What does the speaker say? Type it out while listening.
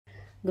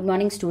Good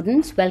morning,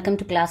 students. Welcome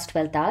to class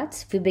 12th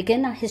Arts. We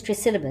begin our history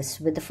syllabus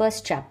with the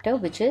first chapter,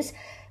 which is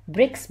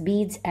Bricks,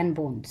 Beads and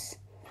Bones.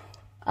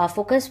 Our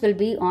focus will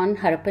be on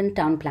Harappan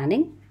town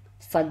planning.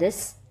 For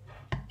this,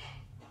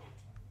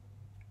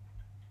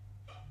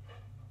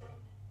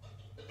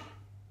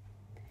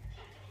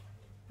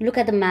 look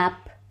at the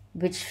map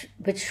which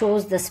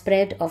shows the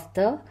spread of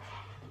the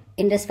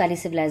Indus Valley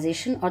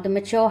Civilization or the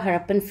mature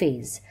Harappan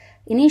phase.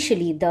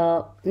 Initially,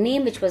 the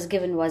name which was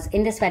given was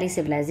Indus Valley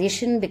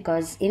Civilization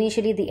because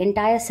initially the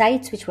entire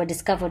sites which were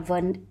discovered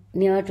were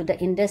near to the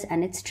Indus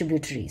and its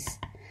tributaries.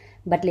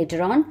 But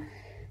later on,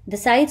 the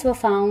sites were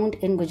found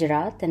in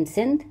Gujarat and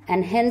Sindh,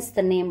 and hence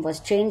the name was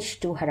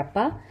changed to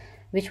Harappa,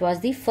 which was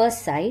the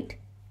first site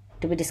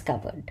to be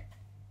discovered.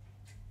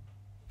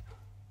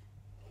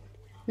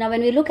 Now,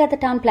 when we look at the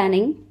town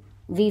planning,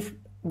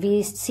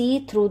 we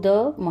see through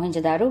the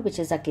Mohenjo-daro, which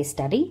is a case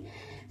study.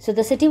 So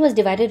the city was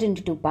divided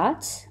into two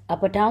parts,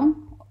 upper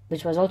town,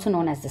 which was also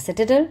known as the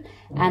citadel,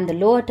 and the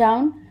lower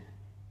town,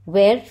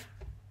 where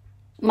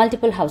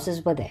multiple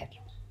houses were there.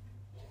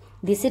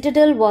 The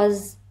citadel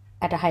was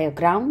at a higher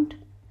ground.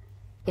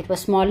 It was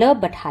smaller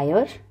but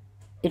higher.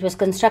 It was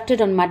constructed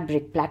on mud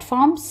brick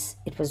platforms.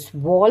 It was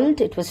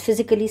walled. It was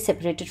physically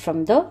separated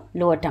from the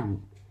lower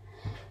town.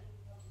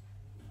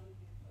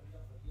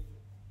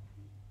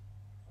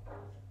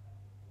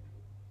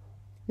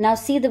 Now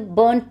see the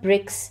burnt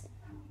bricks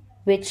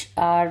which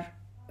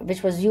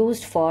was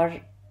used for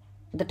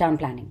the town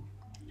planning.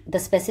 The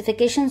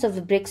specifications of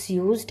the bricks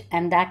used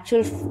and the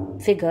actual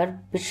figure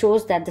which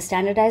shows that the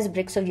standardized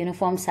bricks of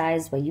uniform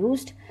size were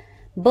used,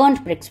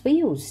 burnt bricks were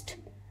used.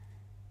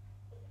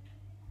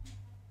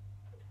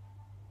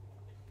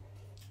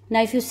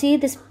 Now if you see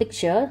this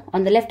picture,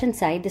 on the left hand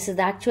side, this is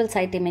the actual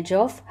site image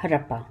of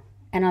Harappa,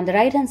 and on the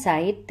right hand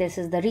side, this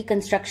is the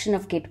reconstruction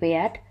of gateway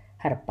at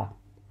Harappa.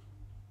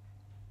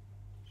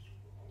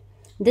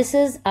 This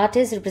is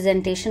artist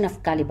representation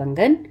of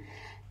Kalibangan,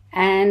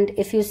 and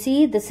if you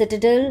see the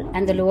citadel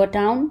and the lower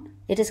town,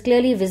 it is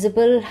clearly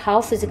visible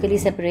how physically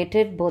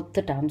separated both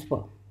the towns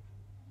were.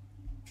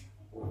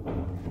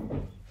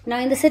 Now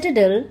in the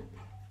citadel,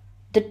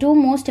 the two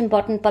most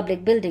important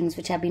public buildings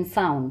which have been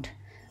found,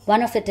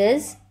 one of it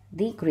is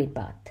the Great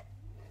Bath.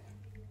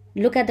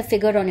 Look at the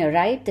figure on your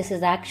right. This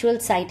is the actual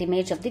site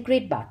image of the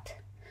Great Bath.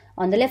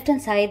 On the left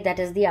hand side, that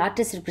is the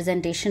artist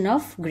representation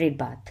of Great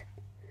Bath.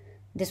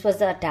 This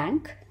was a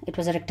tank. It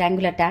was a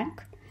rectangular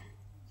tank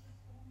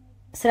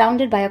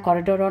surrounded by a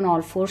corridor on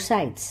all four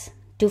sides.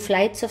 Two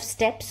flights of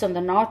steps on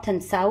the north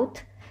and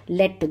south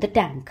led to the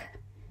tank.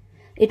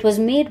 It was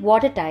made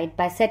watertight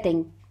by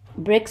setting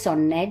bricks on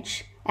an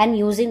edge and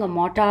using a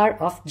mortar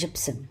of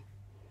gypsum.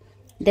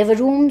 There were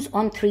rooms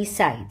on three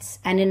sides,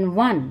 and in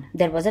one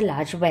there was a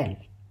large well.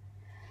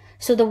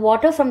 So the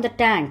water from the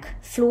tank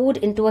flowed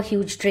into a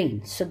huge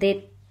drain. So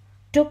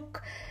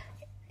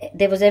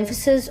there was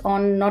emphasis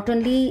on not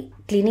only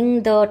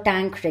cleaning the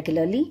tank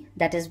regularly,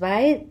 that is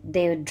why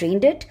they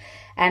drained it,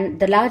 and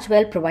the large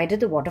well provided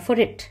the water for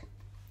it.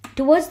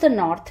 Towards the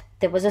north,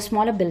 there was a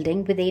smaller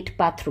building with 8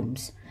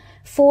 bathrooms,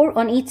 4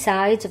 on each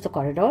side of the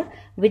corridor,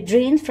 with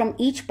drains from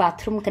each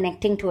bathroom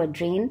connecting to a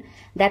drain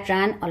that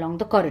ran along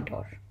the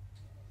corridor.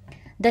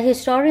 The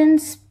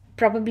historians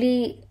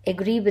probably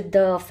agree with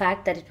the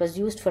fact that it was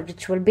used for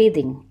ritual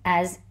bathing,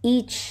 as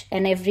each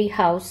and every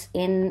house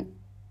in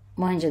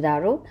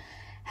Mohenjo-daro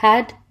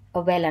had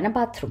a well and a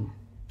bathroom.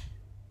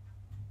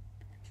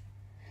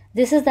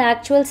 This is the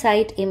actual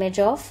site image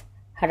of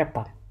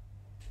Harappa.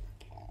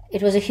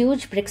 It was a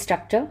huge brick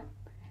structure,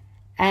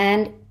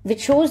 and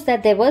which shows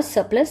that there was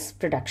surplus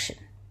production.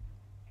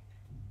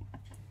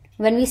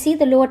 When we see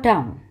the lower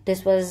town,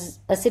 this was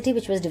a city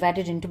which was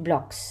divided into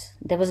blocks.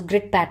 There was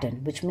grid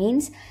pattern, which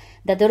means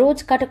that the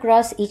roads cut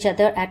across each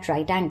other at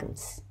right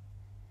angles.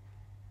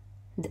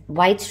 The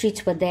wide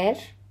streets were there.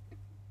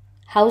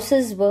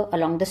 Houses were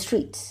along the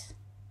streets.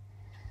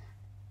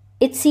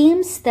 It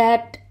seems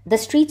that the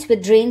streets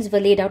with drains were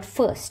laid out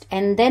first,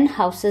 and then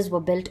houses were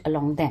built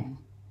along them.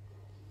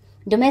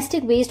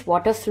 Domestic waste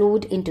water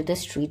flowed into the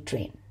street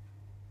drain.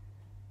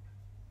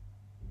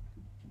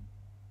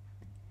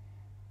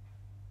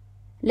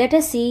 Let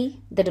us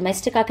see the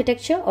domestic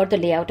architecture or the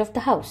layout of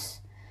the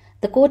house.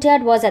 The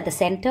courtyard was at the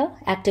center.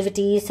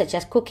 Activities such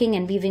as cooking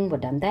and weaving were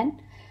done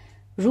then.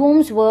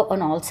 Rooms were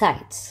on all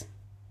sides.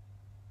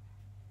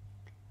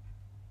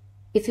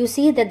 If you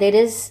see that there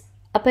is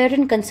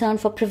apparent concern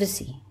for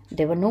privacy,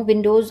 there were no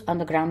windows on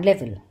the ground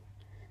level.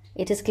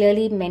 It is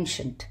clearly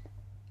mentioned.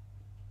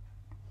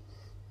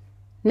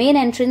 Main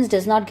entrance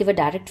does not give a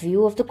direct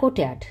view of the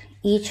courtyard.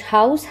 Each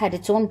house had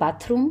its own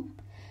bathroom,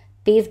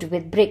 paved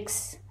with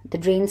bricks. The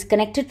drains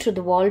connected through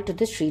the wall to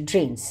the street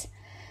drains.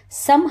 In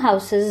some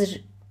houses,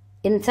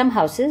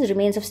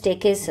 remains of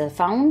staircase are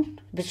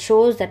found, which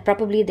shows that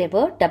probably they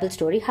were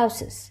double-story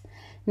houses.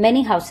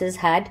 Many houses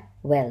had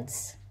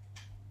wells.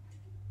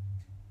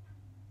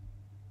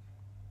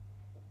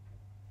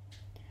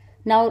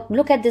 Now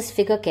look at this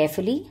figure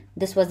carefully.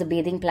 This was the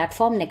bathing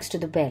platform next to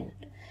the well.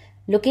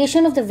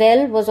 Location of the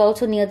well was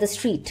also near the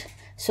street,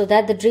 so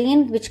that the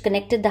drain which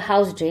connected the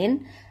house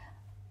drain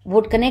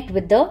would connect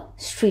with the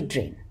street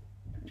drain.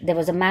 There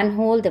was a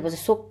manhole, there was a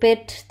soak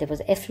pit, there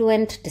was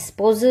effluent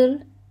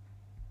disposal.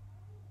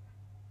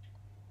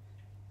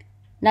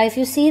 Now, if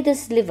you see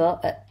this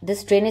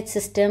this drainage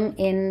system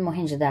in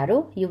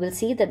Mohenjo-daro, you will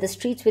see that the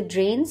streets with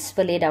drains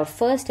were laid out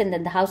first and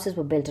then the houses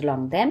were built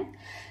along them.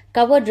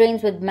 Covered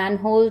drains with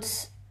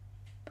manholes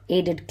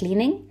aided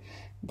cleaning.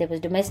 There was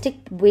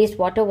domestic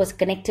wastewater was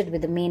connected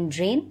with the main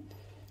drain.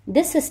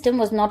 This system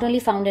was not only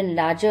found in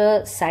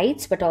larger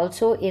sites but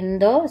also in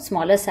the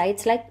smaller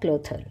sites like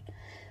Clothal.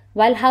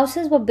 While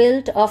houses were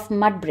built of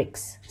mud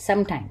bricks,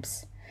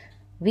 sometimes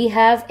we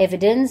have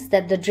evidence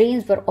that the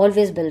drains were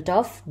always built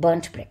of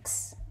burnt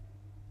bricks.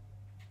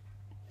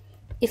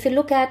 If you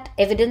look at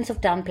evidence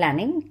of town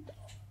planning,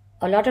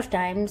 a lot of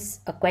times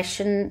a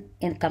question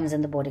comes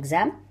in the board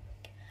exam.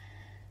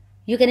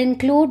 You can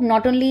include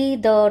not only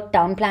the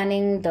town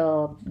planning,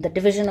 the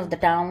division of the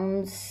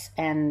towns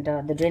and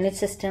the drainage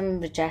system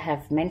which I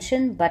have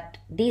mentioned, but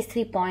these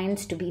 3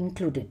 points to be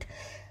included.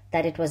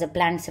 That it was a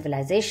planned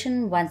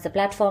civilization. Once the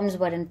platforms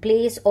were in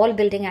place, all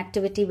building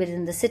activity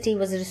within the city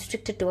was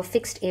restricted to a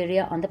fixed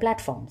area on the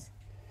platforms.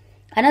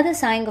 Another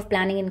sign of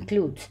planning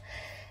includes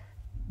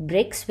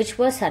bricks which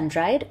were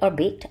sun-dried or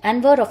baked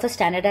and were of a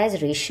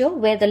standardized ratio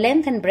where the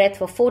length and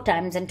breadth were 4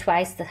 times and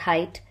twice the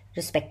height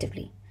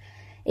respectively.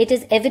 It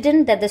is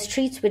evident that the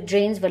streets with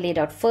drains were laid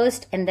out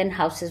first and then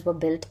houses were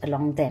built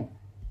along them.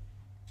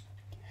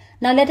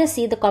 Now let us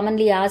see the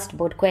commonly asked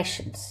board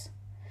questions.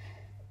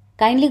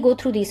 Kindly go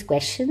through these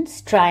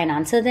questions, try and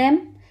answer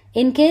them.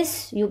 In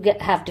case you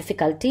have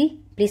difficulty,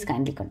 please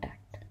kindly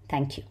contact.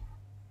 Thank you.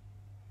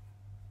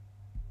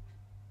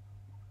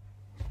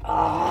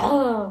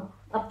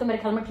 अब तो मेरे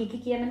ख्याल में ठीक ही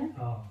किया मैंने.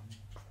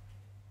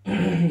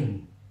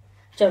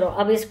 चलो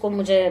अब इसको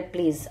मुझे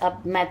प्लीज,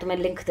 अब मैं तुम्हें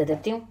लिंक दे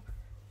देती हूँ.